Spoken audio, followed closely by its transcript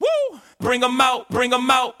bring 'em out, bring 'em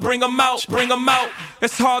out, bring 'em out, bring 'em out.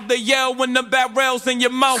 It's hard to yell when the barrel's in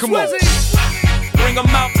your mouth. Come on. Bring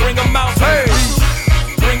 'em out, bring 'em out. Hey.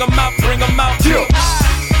 Bring 'em out, bring 'em out. Yeah.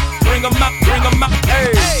 Bring 'em out, bring 'em out.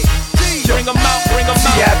 Hey. Bring 'em out, bring 'em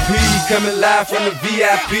out. VIP coming live from the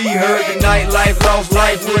VIP. Heard the nightlife, lost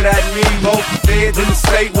life without me. Most feds in the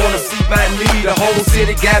state wanna see by me. The whole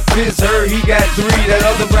city got pissed, heard he got 3. That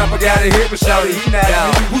other rapper got a hit, but shouted he not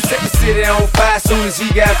out. Who set the city on fire soon as he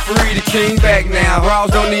got free? The king back now.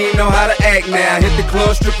 Raws don't even know how to act now. Hit the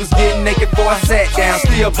club, strippers getting naked before I sat down.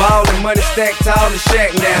 Still ballin', money stacked tall in the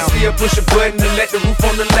shack now. Still push a button and let the roof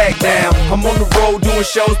on the lack down. I'm on the road doing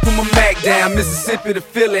shows, put my Mac down. Mississippi to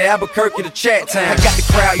Philly, Albuquerque to Chat Town. I got the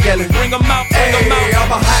crowd yelling. Bring 'em out, bring 'em out. All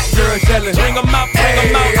my hot girls yelling. Bring 'em out, bring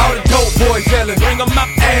 'em out. All the dope boys yelling. Bring 'em out,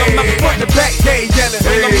 bring 'em out. Front the back gate yelling.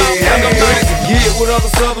 Bring 'em out, I'm bring 'em out. to get with other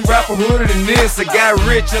southern rapper hooded than this. I got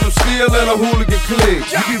rich and I'm still in a hooligan clique.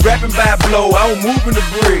 You be rapping by blow, I was moving the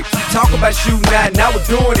brick. You talk about shooting out, now we're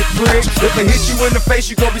doing it prick. If I hit you in the face,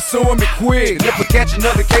 you gon' be suing me quick. And if I catch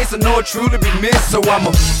another case, I know it truly be missed. So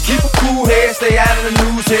I'ma keep a cool head, stay out of the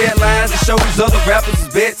news headlines, and show these other rappers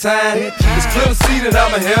it's bedtime. It's clear to see that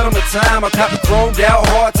I'm ahead of my time. I caught the chromed out,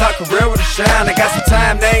 hard top career with a shine. I got some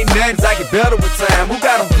time, there ain't nothing, I get better with time. Who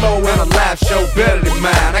got a flow and a live show better than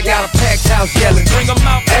mine? I got a packed house yelling. Bring 'em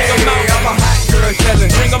out, bring 'em out. All my hot girls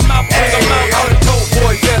yelling. Bring 'em out, bring 'em out. All the dope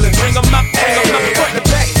boys yelling. Bring 'em out, bring 'em out. Front the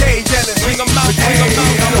back gate yelling. Bring 'em out, bring 'em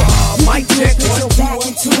out. Mic check, put your back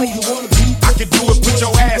into it. I can do it, put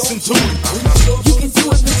your ass into it. You can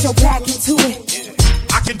do it, put your back into it.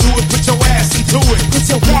 I can do it, put your ass into it. Put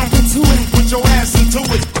your back into it. Put your ass into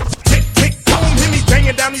it. Tick, tick, boom, hear me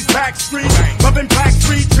banging down these back streets. Loving Black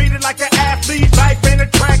Street, treated like an athlete. Life ain't a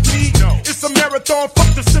track meet. It's a marathon, fuck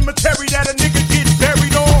the cemetery that a nigga gets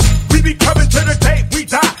buried on. We be coming to the day we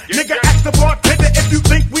die. Nigga, ask the bartender if you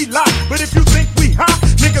think we lie. But if you think we hot,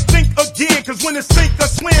 nigga, think again. Cause when it's sink or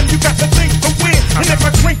swim, you got to think to win. And if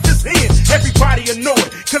I drink this in, everybody annoyed.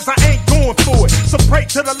 Cause I ain't going for it. So pray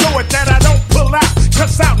to the Lord that I don't pull out.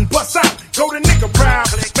 Cuss out and bust out. Go to nigga round.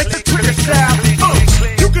 Make the trigger shout.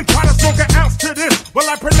 You can try to smoke an ounce to this while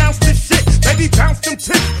I pronounce this shit. Baby, bounce them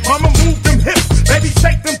tits. Mama, move them hips. Baby,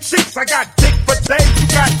 shake them cheeks. I got dick for days. You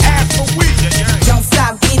got ass for weeks. Don't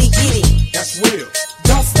stop, get it, get it. That's real.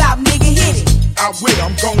 Don't stop, nigga, hit it. I will.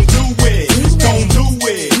 I'm gon' do it. Gon' do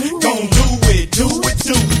it. Gon' do it. Do it,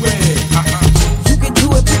 do it. You can do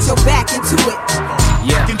it, put your back into it.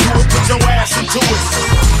 You can do it, put your ass into it.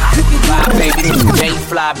 Fly, baby, J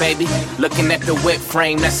fly, baby. Looking at the whip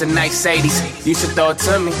frame, that's a nice 80s. You should throw it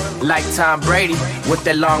to me, like Tom Brady. With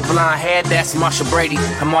that long blonde hair, that's Marsha Brady.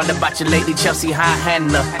 I'm all about your lady, Chelsea high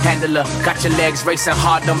handler. Got your legs racing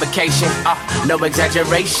hard on vacation. No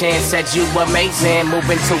exaggeration, said you amazing.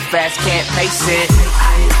 Moving too fast, can't pace it.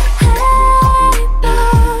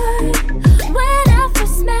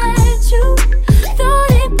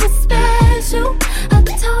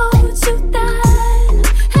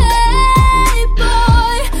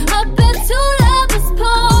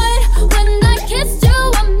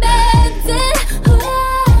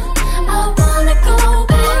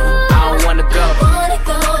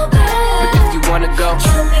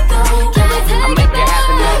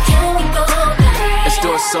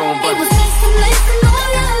 Soon, but it was listen, oh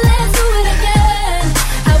yeah, let's do it again.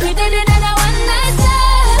 How we did it at a one night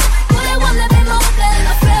stand. Boy, I wanna be more than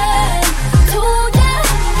a friend. Oh yeah,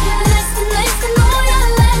 listen, oh yeah,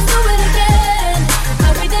 let's do it again.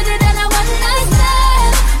 How we did it at a one night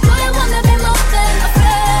stand. Boy, I wanna be more than a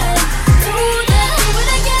friend. Oh yeah, do it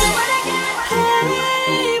again.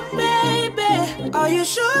 Hey baby, are you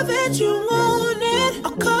sure that you want it?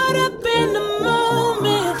 I'm caught up in the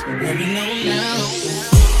moment. Let me know now.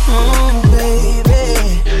 Oh,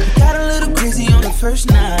 baby, got a little crazy on the first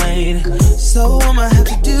night, so I'ma have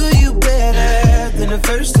to do you better than the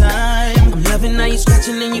first time. I'm loving how you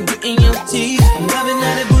scratching and you gritting your teeth. I'm loving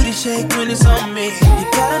how that booty shake when it's on me. You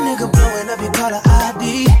got a nigga blowing up your caller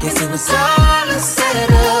ID. Guess it was all a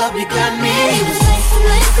setup. You got me. It was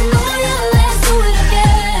listen, oh yeah, let's do it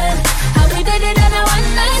again. How we did it at a one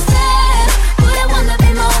night stand. Boy, I wanna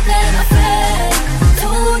be more than a friend.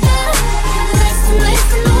 Oh yeah, listen,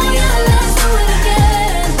 oh yeah, let's do it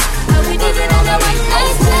again. How we did it at a one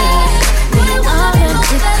night stand. Boy, I wanna be more than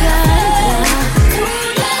a friend.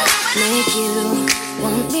 Make you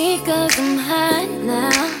want me 'cause I'm hot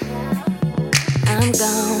now. I'm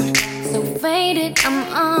gone, so faded, I'm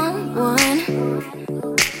on one.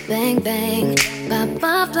 Bang, bang, pop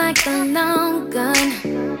off like a long gun.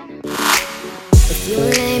 If you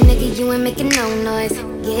lame, nigga, you ain't making no noise.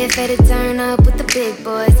 Get fed to turn up with the big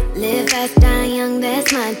boys. Live fast, die young,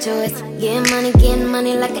 that's my choice. Get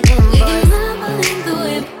money like an invoice.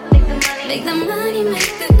 Make the money,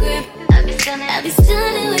 make the grip. I be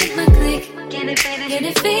stunning with my click. Get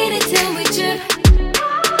it faded till we trip.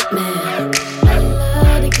 Man, I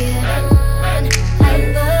love to get on. I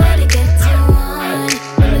love to get to one.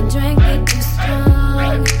 When the drink get too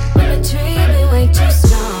strong, when the tree be way too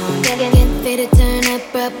strong. Get faded, turn up,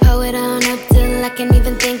 bro, pull it on up till I can't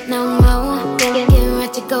even think no more. Get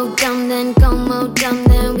right to go dumb, then go more dumb,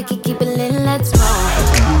 then we can keep it lit, let's roll.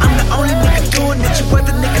 I'm the only nigga doing it, you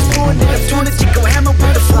other niggas doing it. I'm doing it, you go hammer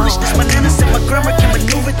with the foolishness. My nana said my grandma can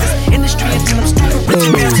maneuver this industry until I'm stupid rich.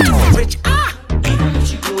 Man, I'm stupid rich.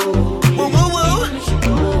 Whoa, whoa, whoa.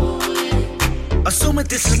 Assuming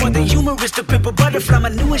this is more than humorous, the pimple butterfly, my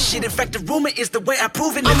newest shit. In fact, the rumor is the way I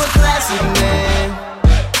prove it. I'm a classic man.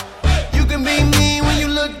 You can be mean when you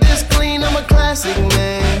look this clean. I'm a classic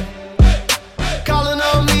man. Calling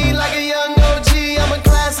on me like a young OG. I'm a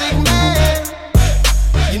classic man.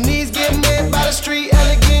 Your knees get made by the street,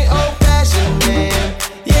 elegant, old-fashioned man.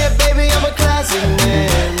 Yeah, baby, I'm a classic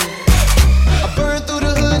man. I burn through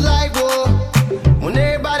the hood like war. When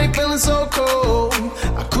everybody feeling so cold,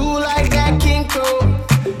 I cool like that King Cole.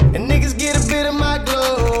 And niggas get a bit of my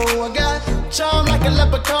glow. I got charm like a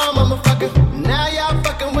leprechaun, motherfucker. Now y'all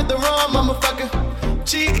fucking with the wrong motherfucker.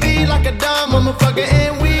 Cheap beat like a dumb motherfucker.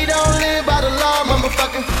 And we don't live by the law,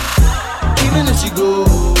 motherfucker. Even if she go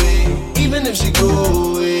away, even if she go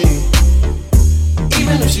away,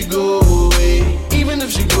 even if she go away, even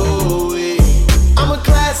if she go away, I'm a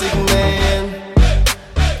classic man.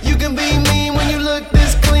 You can be mean when you look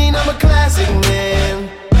this clean. I'm a classic man.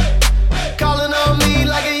 Calling on me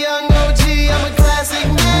like a young OG. I'm a classic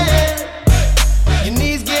man. Your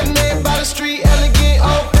knees get made by the street, elegant,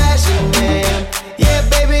 old-fashioned man. Yeah,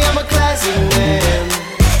 baby, I'm a classic man.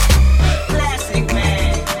 Classic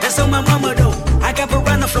man. That's on my mama though. I got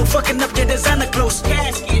piranha flow, fucking up your designer clothes.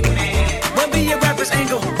 Casket man. What be your rapper's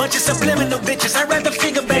angle? Bunch of subliminal bitches. I'd rather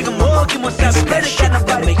finger bang them all. Give myself spread it, got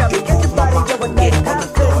nobody. Got me everybody going get on the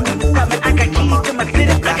floor. I got keys to my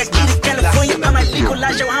city. I got keys to California. I might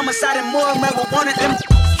legalize your homicide and more marijuana.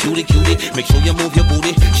 Cutie, cutie, make sure you move your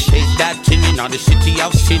booty. Shake that tin in the city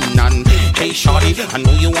of sin. And hey, shorty, I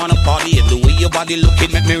know you wanna party. And the way your body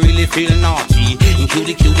looking make me really feel naughty. And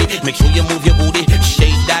cutie, cutie, make sure you move your booty.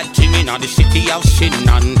 Shake that tin in the city of sin.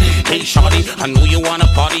 And hey, shorty, I know you wanna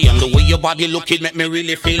party. And the way your body looking make me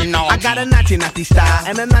really feel naughty. I got a naughty naughty style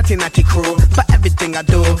and a naughty naughty crew. For everything I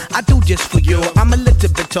do just for you. I'm a little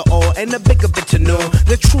bit to all and a bigger bit to know.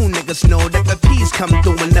 The true niggas know that the peace come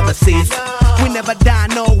through and never cease. We never die,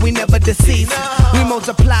 no, we never decease. We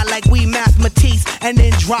multiply like we mathematics and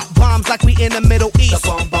then drop bombs like we in the Middle East. The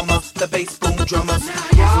bomb bomber, the bass boom drummers.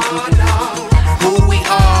 Y'all know who we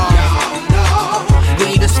are.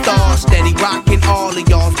 We the stars, steady rocking all of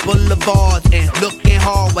y'all's boulevards and looking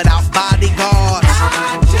hard without bodyguards.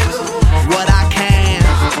 I do what I can.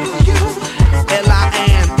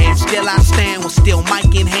 L.I.am, and still I stand with still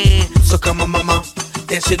mic in hand. So come on, mama,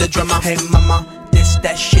 dance to the drummer. Hey, mama, this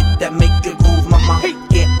that shit that make you groove, mama.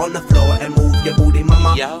 Get on the floor and move your booty,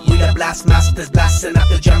 mama. We the blast masters, blasting up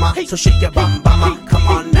the drummer. So shake your bum, mama. Come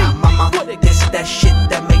on now, mama. This that shit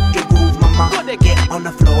that make you groove, mama. Get on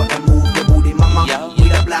the floor and move your booty, mama. We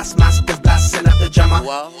the blast masters, blasting up the drummer.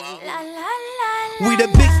 We the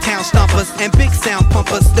big town stompers and big sound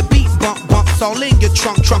pumpers. The beat bumps all in your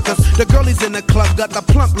trunkers. The girlies in the club got the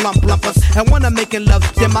plump lumpers. And when I'm making love,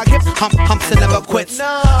 then my hip humps and never quits.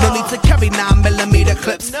 No need to carry 9mm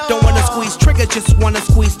clips. Don't wanna squeeze trigger, just wanna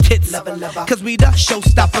squeeze tits. Cause we the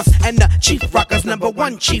showstoppers and the chief rockers,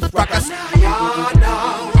 #1 chief rockers. Y'all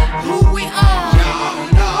know who we are.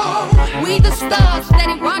 Y'all know we the stars,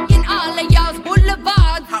 steady rocking all of y'all's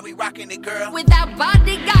boulevards. How we rocking it, girl? Without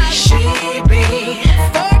bodyguards. She be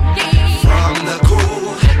from the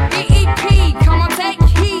cool. BEP, come on, take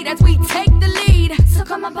heed as we take the lead. So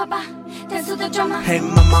come on, papa, dance to the drummer. Hey,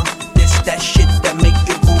 mama, this that shit that make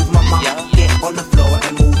you move, mama. Get on the floor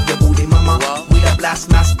and move your booty, mama. We the blast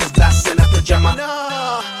masters, blasting up the drummer. No.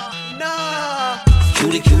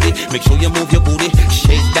 Cutie, cutie, make sure you move your booty.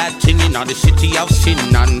 Shake that thing in the city of sin.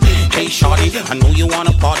 And hey, shorty, I know you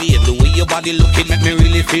wanna party. And the way your body looking make me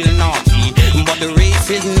really feel naughty. But the race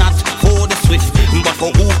is not for the swift, but for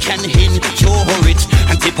who can endure it.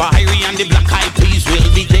 And Tipperary and the Black Eyed Peas will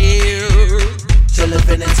be there. Till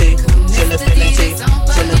infinity, till infinity,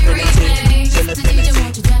 till infinity, till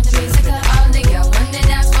infinity. All the girls when they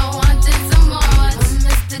dance for wanting some more.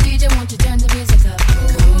 Mr. DJ, won't you turn the music up?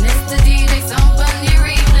 Mr. DJ, song on the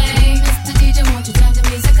replay. Mr. DJ, won't you turn the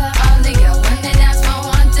music up? All the girls when they dance for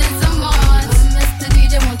wanting some more. Mr.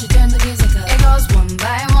 DJ, won't you turn the music up? It goes 1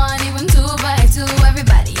 by 1, even 2 by 2.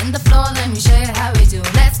 Everybody in the floor, let me show you how we do.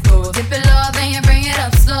 Let's go, dip it low, then you bring it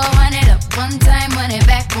up slow, wind it up.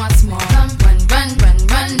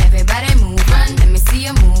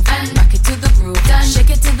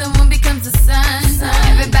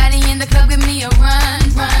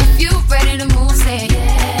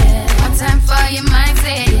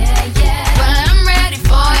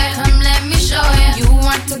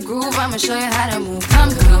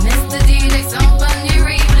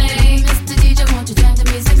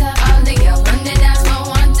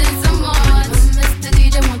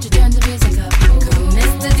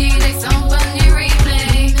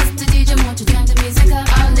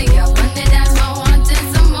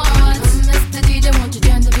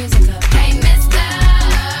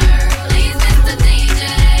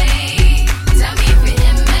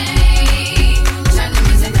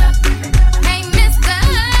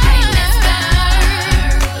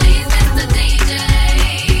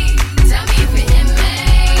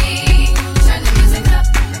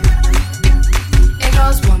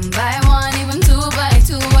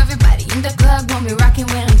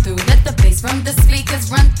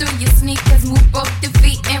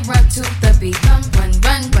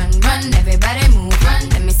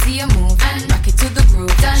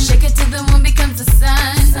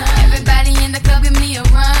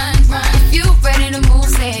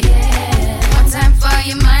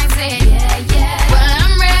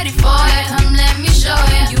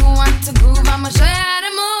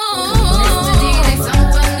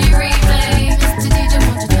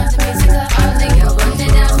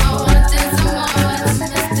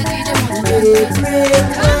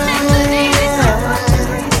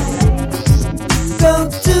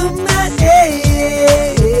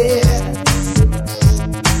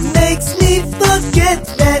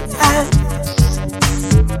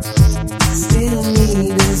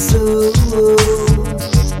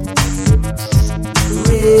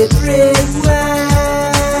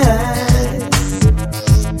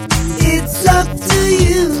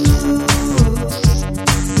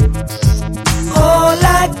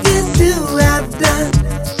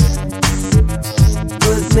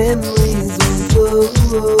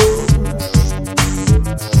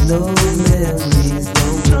 those memories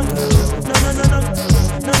don't go.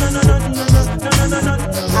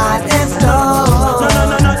 I adore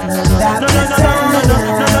that time.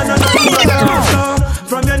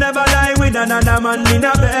 From you never lie with another man in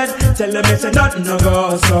a bed. Tell them it's a nothing no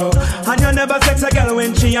go so. And you never sex a girl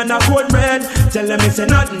when she on a cold red. Tell them it's a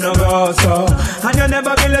nothing no go so. And you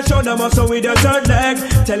never kill a shoulder muscle with your third leg.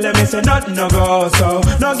 Tell them it's a nothing no go so.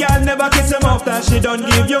 No girl never kiss him off that she don't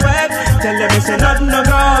give you head. Tell them it's a nothing no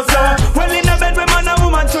go so. Well in a bed with man and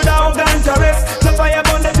woman should have interest. So fire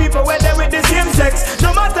burn the people where they with the same sex.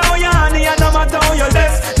 No matter how you honey and no matter how you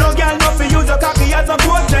less. No girl not for use a cocky as a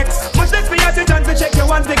cortex. Much less for you to time to check you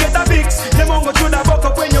want to get a fix. Them won't go through the buck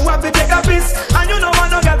up when you want to take a piss. And you know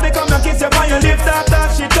no girl they come and kiss you on your lips. After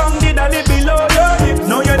she tongue did a little below your hips.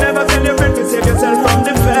 No you never tell your friend to save yourself from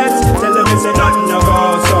the feds. Tell them it's a nothing no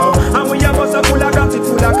go so. And we have us a full of gratitude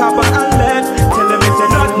full of copper and lead. Tell them it's a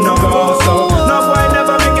nothing no go so. No boy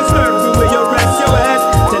never make you slurp through where you rest your head.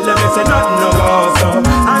 Tell them it's a nothing no go so.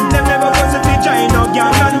 And them never was a teacher in no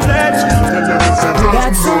gang and pledge.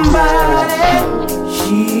 That somebody,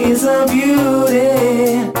 she is a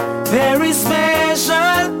beauty, very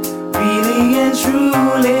special, really and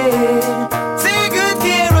truly. Take good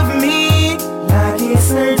care of me, like it's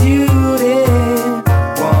her duty.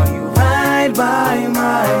 Want you right by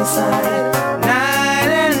my side, night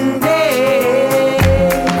and day.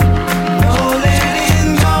 No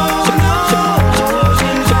letting go, no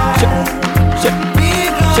holding back,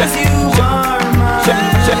 because you are my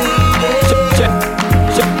lady.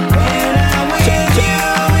 When I'm with you,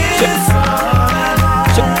 it's all I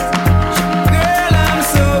want. Girl, I'm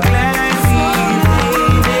so glad we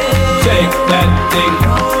made it. Shake that thing,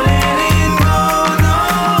 No letting go, no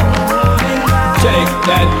holding back. shake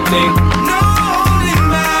that thing, No holding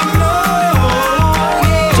back, no.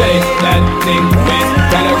 Yeah. shake that thing, miss.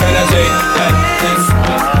 Can I shake that thing, miss?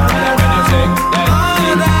 Can I shake that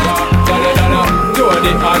thing, yeah.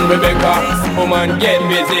 Jody and Rebecca, woman get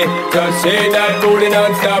busy. Just shake that booty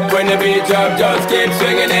non-stop when the beat drop. Just keep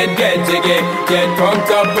swinging it, get jiggy. Get pumped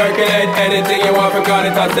up, percolate anything you want. Because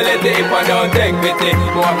it's oscillating if I don't take pity.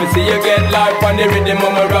 Want to see you get life on the rhythm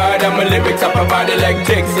of my ride. And my lyrics up about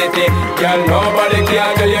electricity. Girl, nobody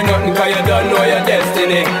can do you nothing cause you don't know your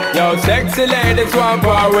destiny. Yo, sexy ladies want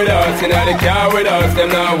part with us. In the car with us, them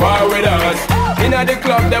not war with us. In the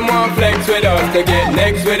club, them want flex with us. To get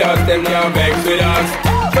next with us, them not vex with us.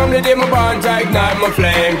 From the day my bond, I ignite my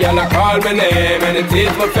flame. Girl, I call my name and it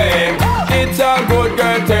is my fame. It's all good,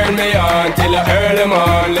 girl, turn me on till I earn them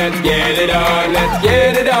on. Let's get it on, let's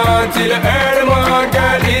get it on till I earn them on.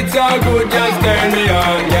 Girl, it's all good, just turn me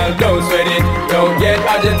on. Girl, don't sweat it, don't get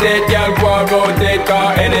agitated. Girl, go and rotate,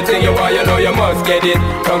 cause anything you want, you know you must get it.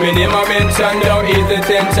 Coming in my mention, don't ease the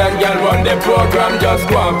tension. Girl, run the program, just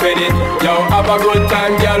go and pet it. Yo, have a good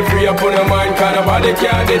time, girl, free up on your mind. Cause nobody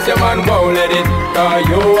can this, your man won't let it. Cause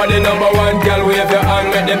you are the number one, girl, wave your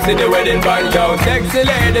hand, make them see the wedding band. Yo, sexy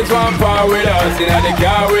ladies want part with us. In the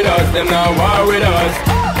car with us, them not war with us.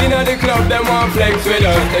 In the club, them want flex with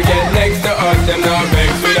us. To get next to us, them not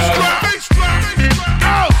vex with us.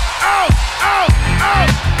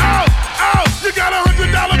 You got $100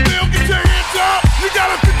 bill, get your hands up. You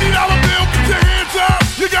got a $50 bill, get your hands up.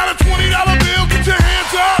 You got a $20 bill, get your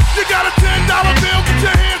hands up. You got a $10 bill, get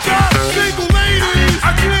your hands up. Single ladies,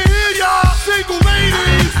 I can't hear y'all. Single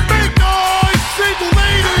ladies, make noise. Single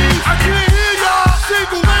ladies, I can't hear y'all.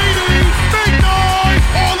 Single ladies, make noise.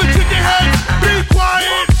 All the chicken heads, be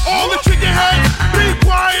quiet. All the chicken heads, be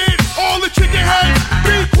quiet. All the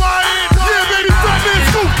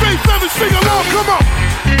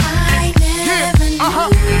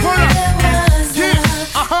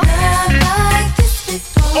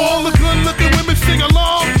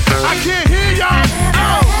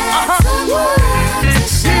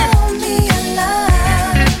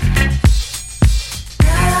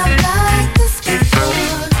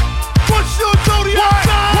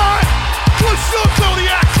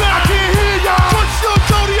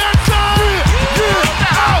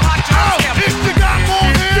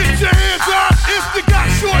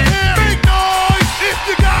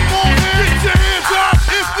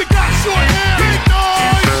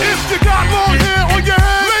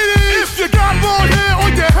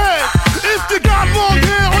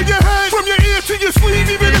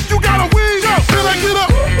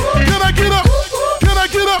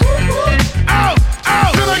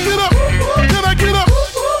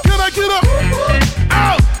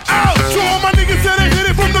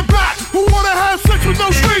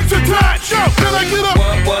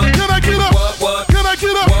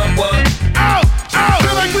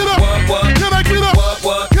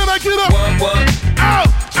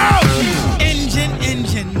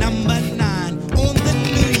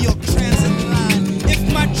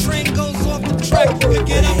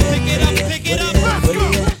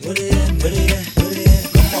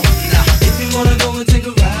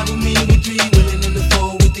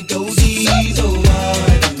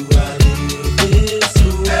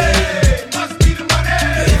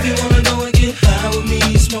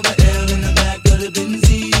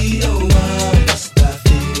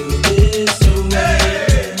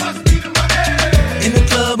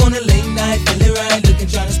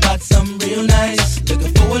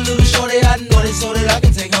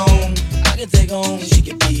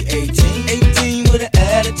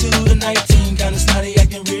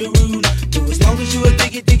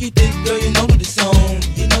Shake it thick, girl, you know that it's on.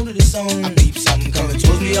 You know that it's on. I peep something coming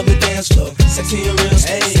towards me up the dance floor. Sexy and real,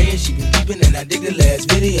 hey. Saying she been peeping and I dig the last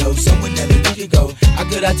video. Somewhere that we could go. How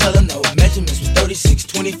could I tell her no? Measurements was 36,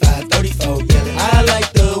 25, 34. Yelling, I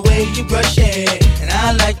like the way you brush your hair, and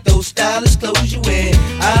I like those stylish clothes you wear.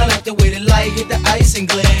 I like the way the light hit the ice and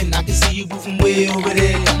glare, and I can see you moving way over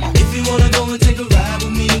there. If you wanna go and take a ride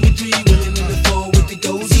with me, we three willing in the four with the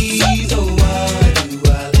goldies. Oh, why do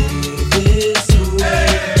I live this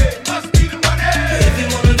way? Must be the money. If you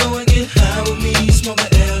wanna go and get high with me, smoke a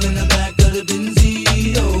L in the back of the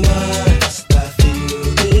Benzie. Oh, why must I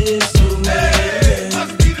feel this way?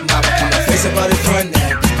 Must be the money. Now I'm face about the front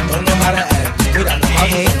now. Don't know how to act without no heart.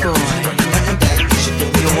 Hey boy,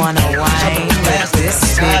 you wanna wine with this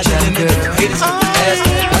bitch I'm good.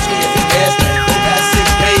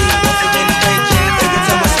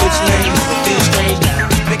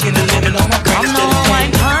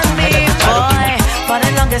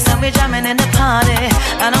 And we're jamming in the party,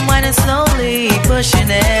 and I'm whining slowly, pushing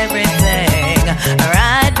everything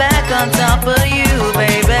right back on top of you,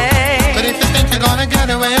 baby. But if you think you're gonna get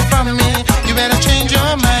away from me, you better change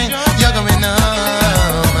your mind. You're going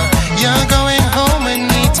home. You're going home with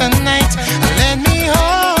me tonight. Let me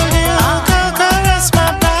hold you, go caress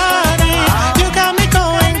my body. You got me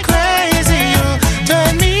going crazy. You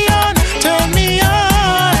turn me on, turn me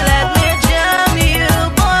on. Let me jam you,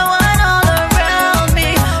 boy, wine all around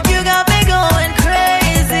me. You got me going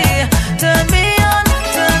crazy. Turn me on,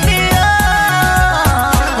 turn me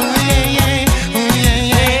on. Ooh yeah yeah, ooh yeah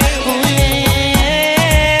yeah, ooh yeah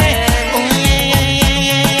yeah, ooh yeah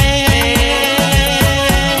yeah.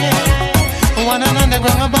 One on the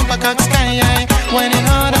ground, bumper cock sky high, whining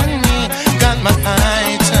hard on me, got my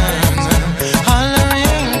items,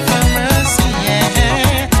 hollering for mercy,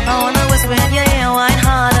 yeah. I wanna whisper in your ear, wine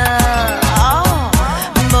harder. Oh,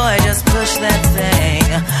 boy, just push that thing,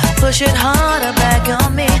 push it harder back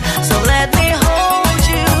on me. So let me hold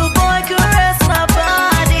you, boy, caress my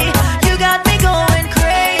body. You got me going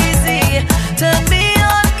crazy. Turn me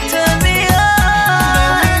on, turn me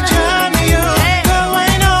on. Jam you,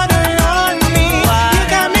 going harder on me. You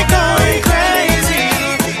got me going crazy.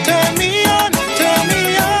 Turn me on, turn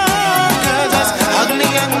me on. 'Cause that's ugly,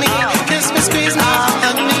 ugly. Kiss me, squeeze me.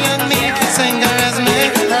 Ugly, ugly. Kiss and caress me.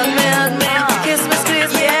 Hug me, kiss me,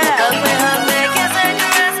 squeeze me. Hug me, kiss and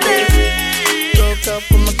caress me. Broke up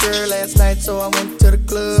with my girl last night, so I went to the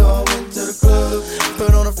club.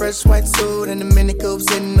 Put on a fresh white suit and a mini coupe,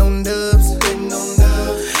 sitting on dubs.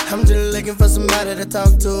 I'm just looking for somebody to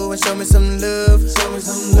talk to and show me some love.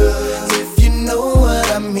 If you know what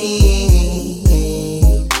I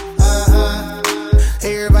mean.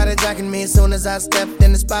 Everybody jocking me as soon as I stepped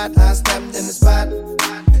in the spot.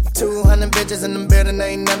 200 bitches in the building,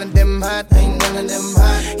 ain't none of them hot.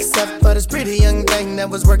 Except for this pretty young thing that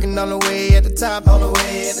was working all the way at the top.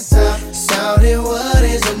 Shouted, what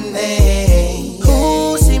is her name?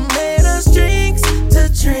 Ooh, she made us drinks to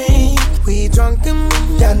drink. We drunk and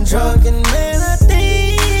got drunk, and man, I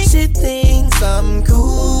think she thinks I'm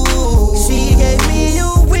cool. She gave me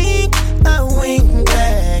a wink, I winked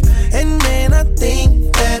back, and man, I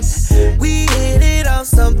think that we hit it off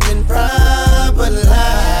something proper like. I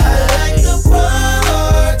like the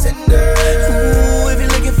bartender. Ooh, if you're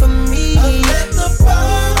looking for me, I'm at the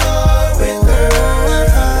bar with her.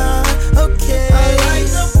 Okay. I like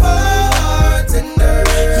the bartender.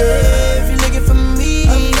 Yeah, if you're looking for me,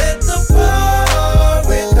 I'm at the bar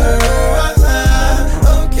with her.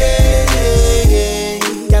 Okay.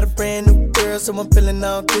 Got a brand new girl, so I'm feeling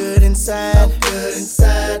all good inside.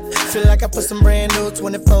 Feel like I put some brand new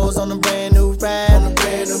 24s on a brand new ride.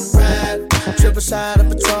 Triple shot of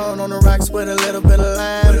Patron on the rocks with a little bit of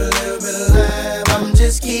lime. I'm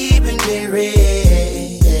just keeping it real.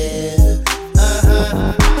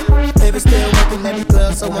 Baby still working at the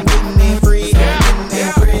club, so I'm getting it free.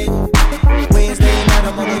 Wednesday night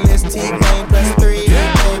I'm on the list, T-Pain +3.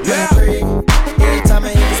 Every time I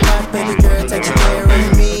hit the spot, baby girl, take care of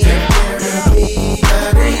me.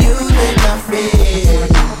 How do you make my feel?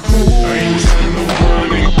 I ain't got no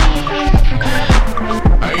money.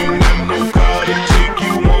 I ain't got no car to take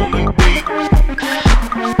you on a date.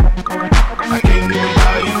 I can't even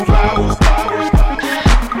buy you flowers.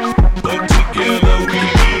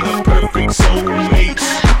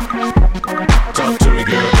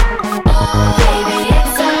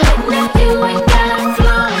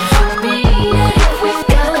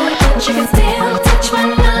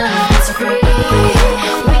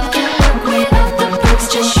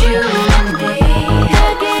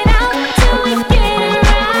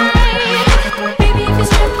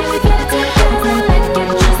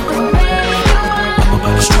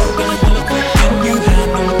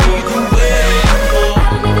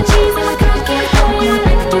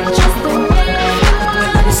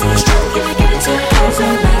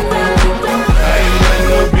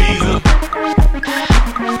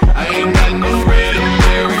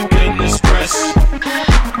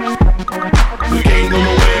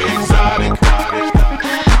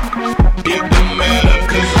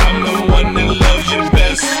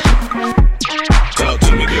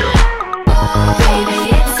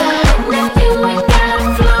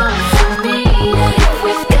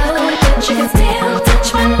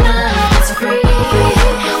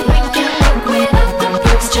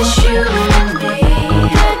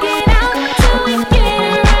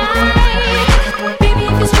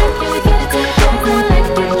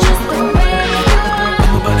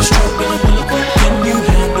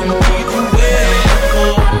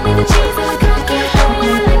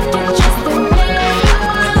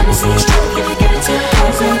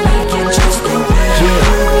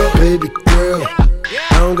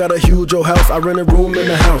 got a huge old house, I rent a room in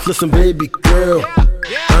the house. Listen, baby girl,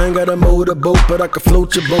 I ain't got a motorboat, but I can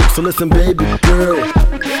float your boat. So listen, baby girl,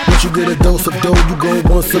 once you get a dose of dough, you gon'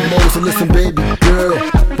 want some more. So listen, baby girl,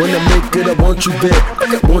 when I make it, I want you there,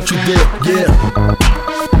 want you there, yeah.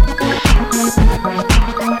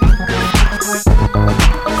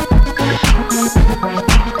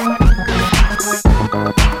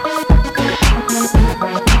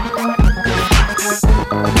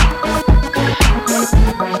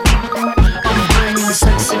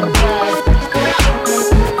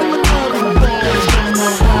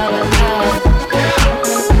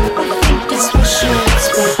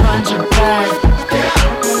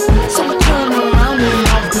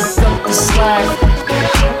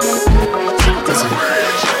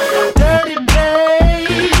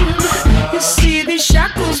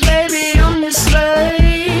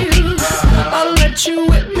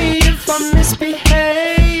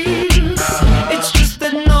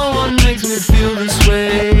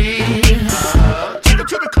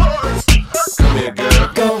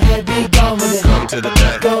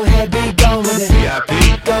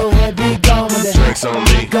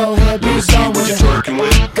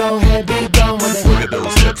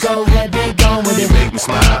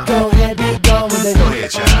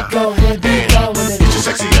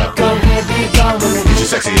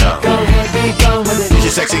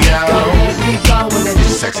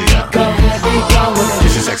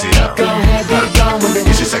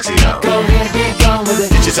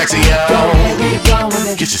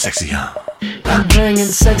 Sexy on. I'm bringing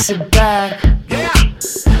sexy back. Yeah.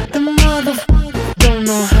 The motherfucker don't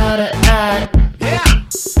know how to act. Yeah.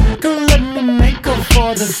 Don't let me make up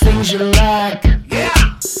for the things you lack. Yeah.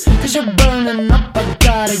 Cause you're burning up, I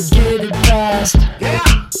gotta get it fast. Yeah.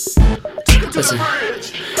 Listen.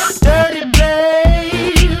 Dirty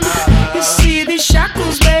babe, you see these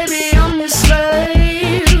shackles, baby, I'm your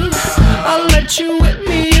slave. I'll let you whip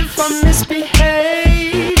me if I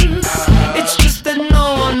misbehave. It's just that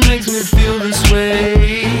no one makes me feel this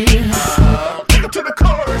way. Take it to the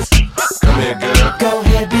chorus. Come here, girl. Go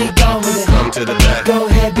ahead, be gone with it. Come to the back. Go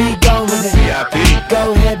ahead, be gone with it. VIP.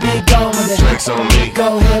 Go ahead, be gone with it. Drinks on me.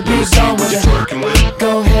 Go ahead, be gone with it. Twerking with.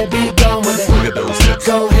 Go ahead, be gone with it. Look at those hips.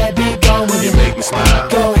 Go ahead, be gone with it. You make me smile.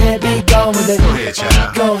 Go ahead, be gone with it. Go ahead,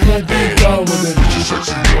 child. Go ahead, be gone with it. Get your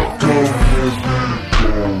sexy up. Go ahead, be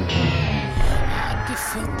gone. I get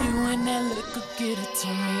filthy when that liquor get it to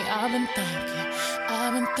me. I've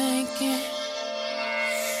been thinking,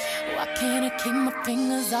 why can't I keep my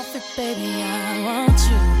fingers off it, baby? I want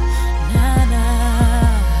you, nah,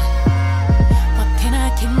 nah. Why can't I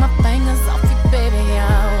keep my fingers off it, baby? I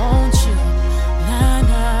want you, nah,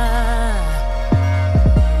 nah.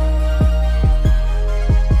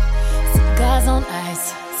 Cigars on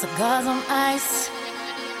ice, cigars on ice.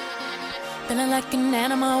 Feeling like an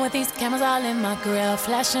animal with these cameras all in my grill.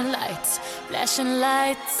 Flashing lights, flashing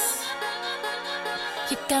lights.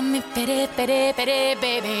 You got me pity, pity, pity,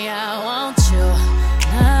 baby, I want you,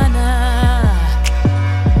 nah, nah.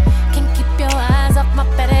 Can't keep your eyes off my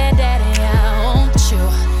pity, daddy, I want you,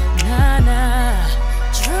 nah, nah.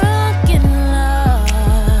 Drunk in love,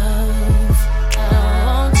 I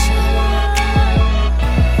want you.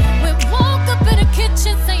 We woke up in the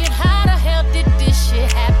kitchen saying, how the hell did this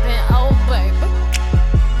shit happen, oh baby.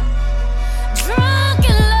 Drunk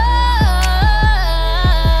in love,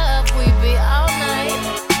 we be all night.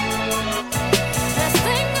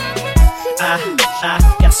 I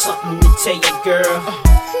got something to tell you, girl.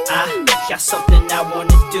 I got something I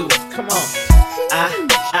wanna do. Come on. I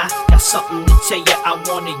got something to tell you. I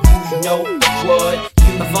wanna, you know what,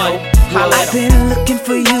 you know. I've been looking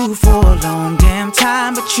for you for a long damn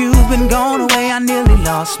time, but you've been gone away. I nearly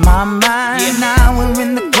lost my mind. Yeah. Now we're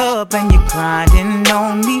in the club and you're grinding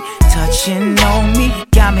on me, touching on me,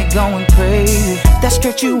 got me going crazy. That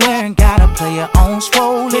skirt you wearing got a player on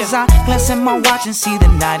swole. As I glance at my watch and see the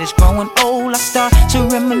night is growing old, I start to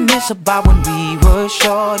reminisce about when we were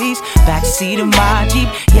shorties. Backseat of my Jeep,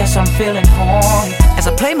 yes, I'm feeling horny as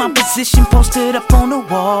I play my position posted up on the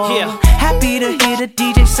wall. Yeah. Happy to hear the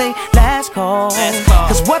DJ say last call.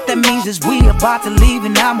 Cause what that means is we about to leave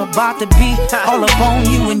and I'm about to be all up on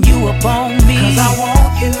you and you up on me. Cause I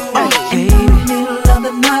want you, baby. In the middle of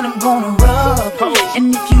the night I'm gonna rub,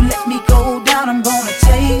 and if you let me go down I'm gonna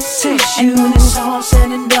taste you. And when it's all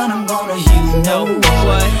said and done I'm gonna, you know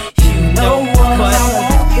what, you know what, I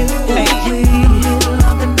want you, baby. In the middle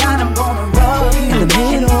of the night I'm gonna rub you, in the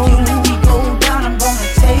middle. And if you let me go down I'm gonna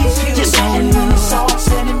taste you. Just and when it's all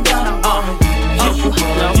said and done I'm gonna, you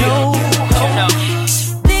know.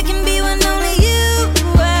 There can be one only you,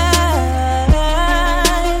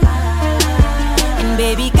 and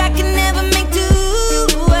baby, I can never make two.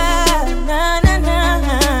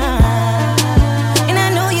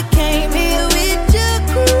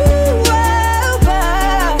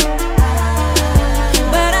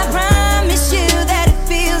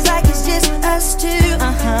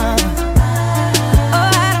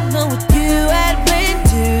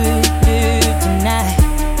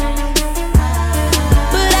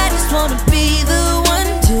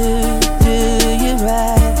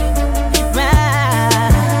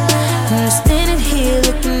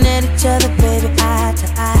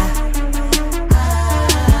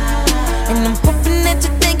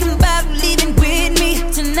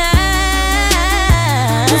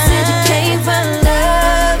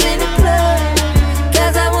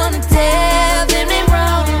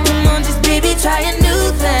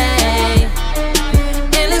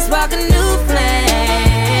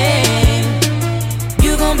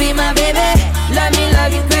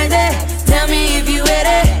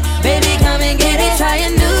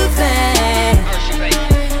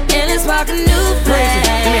 a new plan.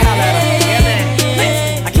 Let me holler at her. Yeah,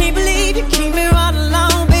 man. I can't believe you keep me right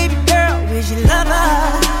along, baby girl. Where's your lover?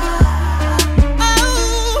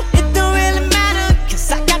 Oh, it don't really matter,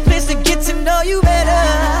 'cause I got plans to get to know you better.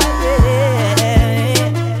 Yeah.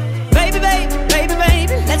 Baby, baby, baby,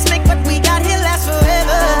 baby, let's make what we got here last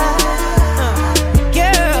forever.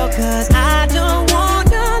 Girl, 'cause I don't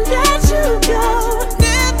wanna let you go.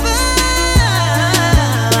 Never.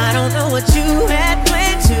 I don't know what you had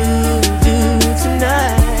planned to do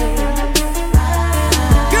tonight.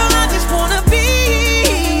 Girl, I just wanna be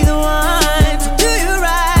the one to do you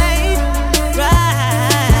right,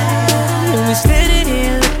 right. When we're standing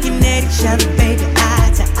here looking at each other, baby, eye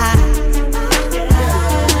to eye.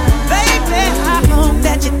 Baby, I hope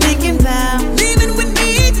that you're thinking about leaving with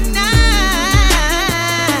me tonight.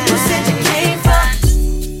 You said you came for.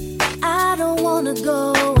 I don't wanna go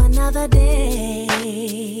another day,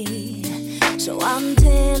 so I'm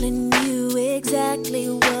telling you exactly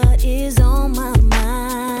what is on my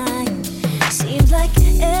mind. Seems like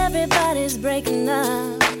everybody's breaking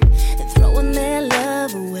up and throwing their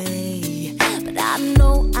love away, but I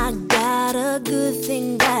know I got a good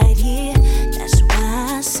thing right here. That's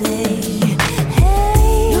why I say